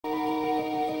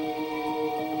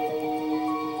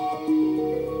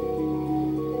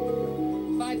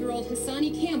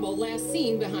Hasanni Campbell last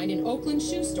seen behind an Oakland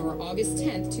shoe store August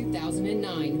 10,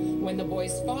 2009, when the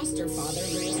boy's foster father,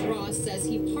 Lewis Ross, says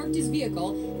he parked his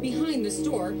vehicle behind the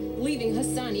store, leaving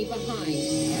Hasanni behind.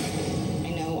 I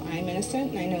know I'm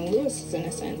innocent, and I know Lewis is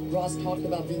innocent. Ross talked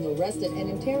about being arrested and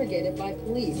interrogated by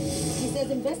police. He says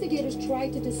investigators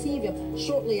tried to deceive him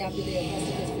shortly after they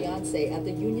arrested his fiancée at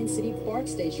the Union City Park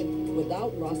Station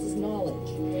without Ross's knowledge.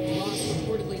 Ross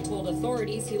reportedly told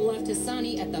authorities he left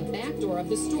Hasanni at the back door of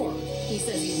the store. He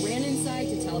says he ran inside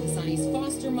to tell Hasanni's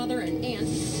foster mother and aunt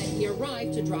that he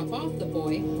arrived to drop off the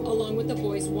boy, along with the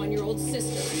boy's one-year-old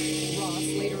sister. Ross,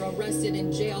 later arrested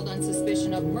and jailed on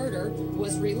suspicion of murder,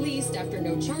 was released after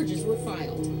no charges were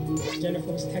filed.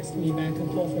 Jennifer was texting me back and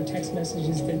forth. Her text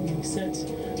messages didn't make sense,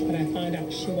 but I found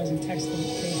out she wasn't texting.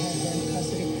 They had her in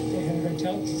custody. They had her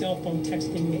cell phone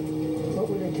texting me. What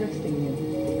were they texting you?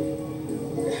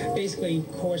 Basically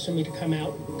coercing me to come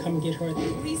out, come get her.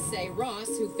 Police say Ross,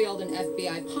 who failed an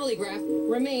FBI polygraph,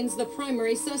 remains the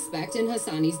primary suspect in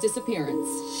Hasanni's disappearance.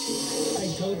 I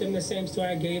told them the same story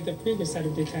I gave the previous set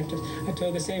of detectives. I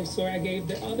told the same story I gave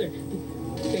the other.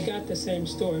 They got the same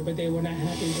story, but they were not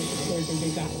happy with the story that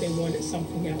they got. They wanted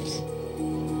something else.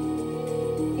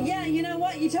 Yeah, you know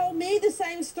what? You told me the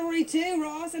same story too,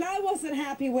 Ross, and I wasn't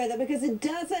happy with it because it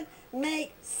doesn't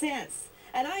make sense.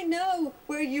 And I know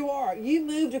where you are. You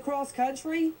moved across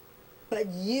country, but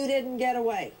you didn't get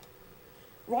away.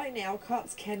 Right now,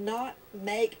 cops cannot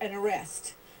make an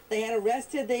arrest. They had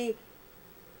arrested the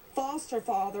foster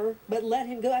father, but let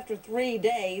him go after 3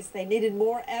 days. They needed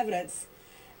more evidence.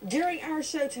 During our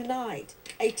show tonight,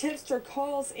 a tipster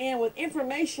calls in with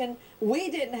information we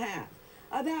didn't have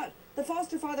about the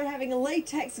foster father having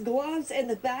latex gloves in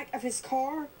the back of his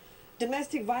car,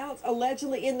 domestic violence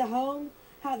allegedly in the home,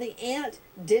 how the aunt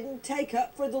didn't take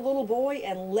up for the little boy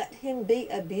and let him be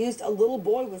abused, a little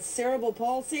boy with cerebral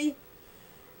palsy.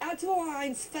 Out to the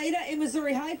lines, Fada in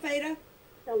Missouri. Hi, Fada.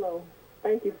 Hello.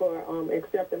 Thank you for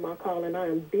accepting my call, and I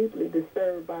am deeply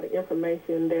disturbed by the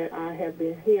information that I have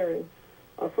been hearing.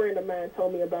 A friend of mine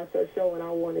told me about your show, and I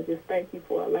want to just thank you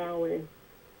for allowing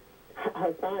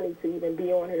Hasanni to even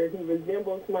be on here. He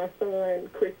resembles my son,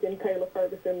 Christian Taylor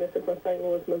Ferguson, missing from St.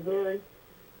 Louis, Missouri.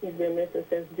 He's been missing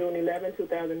since June 11,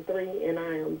 2003, and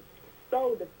I am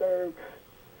so disturbed.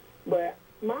 But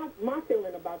my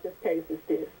feeling about this case is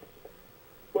this.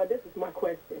 Well, this is my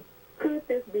question. Could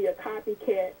this be a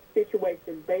copycat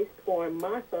situation based on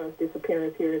my son's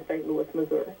disappearance here in St. Louis,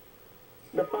 Missouri?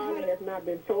 The father has not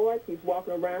been charged. He's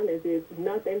walking around as if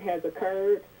nothing has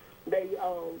occurred. They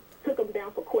took him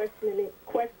down for questioning.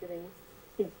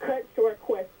 He cut short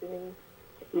questioning,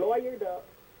 lawyered up,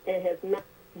 and has not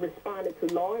responded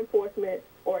to law enforcement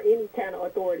or any kind of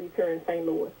authorities here in St.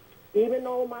 Louis. Even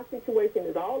though my situation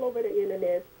is all over the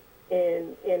internet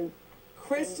and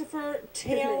Christopher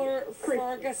Taylor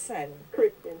Ferguson.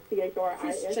 Christian,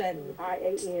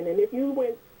 C-H-R-I-S-T-I-A-N. And if you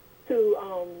went to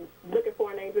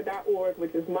lookingforanangel.org,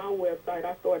 which is my website,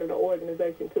 I started an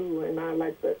organization too, and I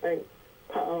like to thank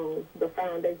the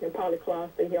foundation,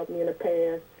 Polycloth. They helped me in the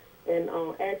past. And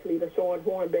actually, the Sean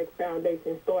Hornbeck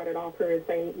Foundation started off here in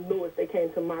St. Louis. They came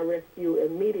to my rescue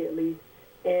immediately.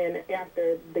 And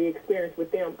after the experience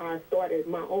with them, I started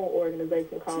my own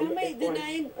organization called... Tell me the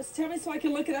name. Tell me so I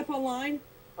can look it up online.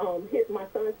 My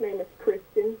son's name is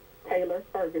Christian Taylor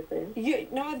Ferguson.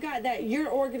 No, I've got that.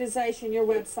 Your organization, your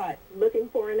website.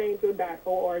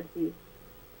 Lookingforanangel.org.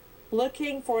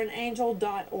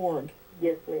 Lookingforanangel.org.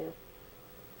 Yes, ma'am.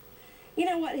 You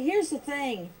know what? Here's the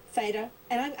thing, Fada,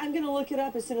 and I'm going to look it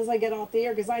up as soon as I get off the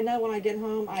air, because I know when I get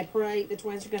home, I pray the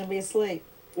twins are going to be asleep.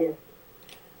 Yes.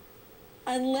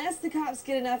 Unless the cops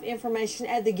get enough information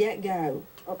at the get-go.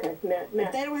 Okay.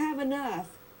 If they don't have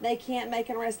enough, they can't make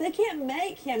an arrest. They can't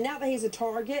make him, now that he's a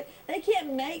target, they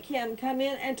can't make him come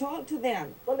in and talk to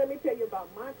them. Well, let me tell you about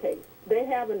my case. They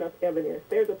have enough evidence.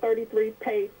 There's a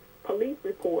 33-page police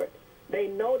report. They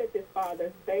know that this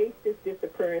father staged his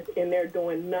disappearance, and they're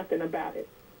doing nothing about it.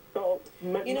 So,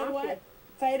 you know what,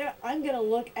 Fada? I'm going to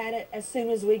look at it as soon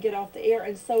as we get off the air,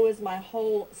 and so is my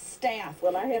whole staff.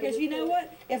 Well, I have because you know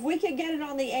what? If we could get it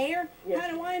on the air, how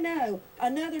do I know?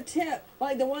 Another tip,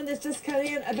 like the one that's just come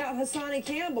in about Hasanni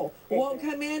Campbell, won't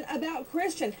come in about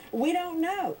Christian. We don't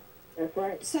know. That's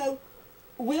right. So,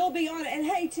 we'll be on it. And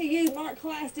hey, to you, Mark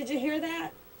Class, did you hear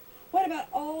that? What about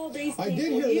all these people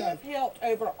you have helped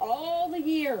over all the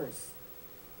years?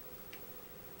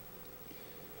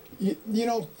 You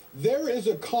know, there is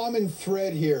a common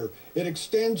thread here. It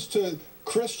extends to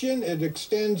Christian, it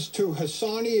extends to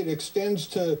Hasanni, it extends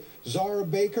to Zara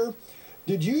Baker.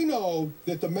 Did you know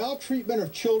that the maltreatment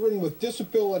of children with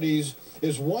disabilities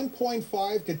is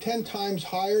 1.5 to 10 times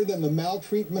higher than the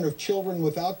maltreatment of children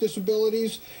without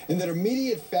disabilities, and that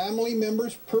immediate family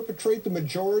members perpetrate the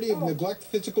majority of neglect,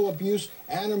 physical abuse,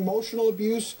 and emotional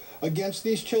abuse against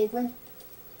these children?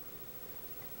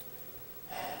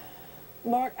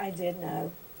 Mark, I did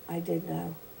know. I did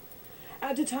know.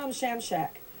 Out to Tom Shamshak,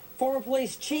 former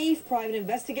police chief, private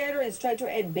investigator, instructor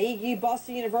at BU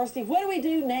Boston University. What do we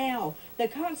do now? The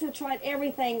cops have tried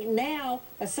everything. Now,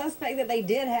 a suspect that they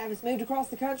did have has moved across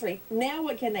the country. Now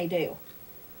what can they do?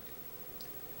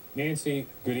 Nancy,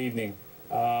 good evening.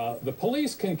 The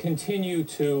police can continue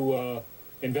to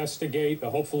investigate.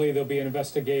 Hopefully there'll be an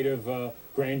investigative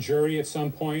grand jury at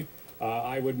some point.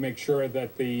 I would make sure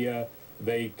that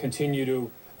they continue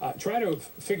to try to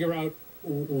figure out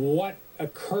what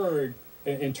occurred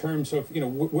in terms of,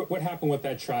 what happened with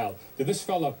that child. Did this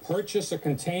fella purchase a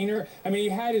container? I mean, he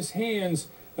had his hands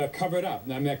covered up.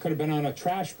 I mean, that could have been on a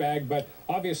trash bag, but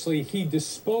obviously he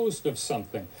disposed of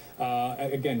something.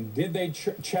 Again, did they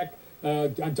check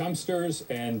dumpsters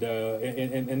and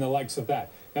the likes of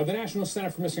that? Now, the National Center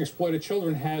for Missing Exploited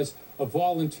Children has a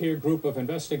volunteer group of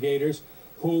investigators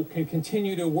who can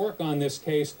continue to work on this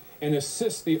case and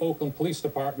assist the Oakland Police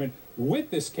Department with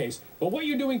this case. But what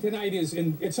you're doing tonight is,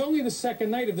 it's only the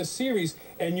second night of the series,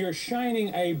 and you're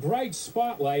shining a bright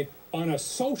spotlight on a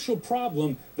social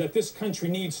problem that this country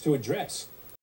needs to address.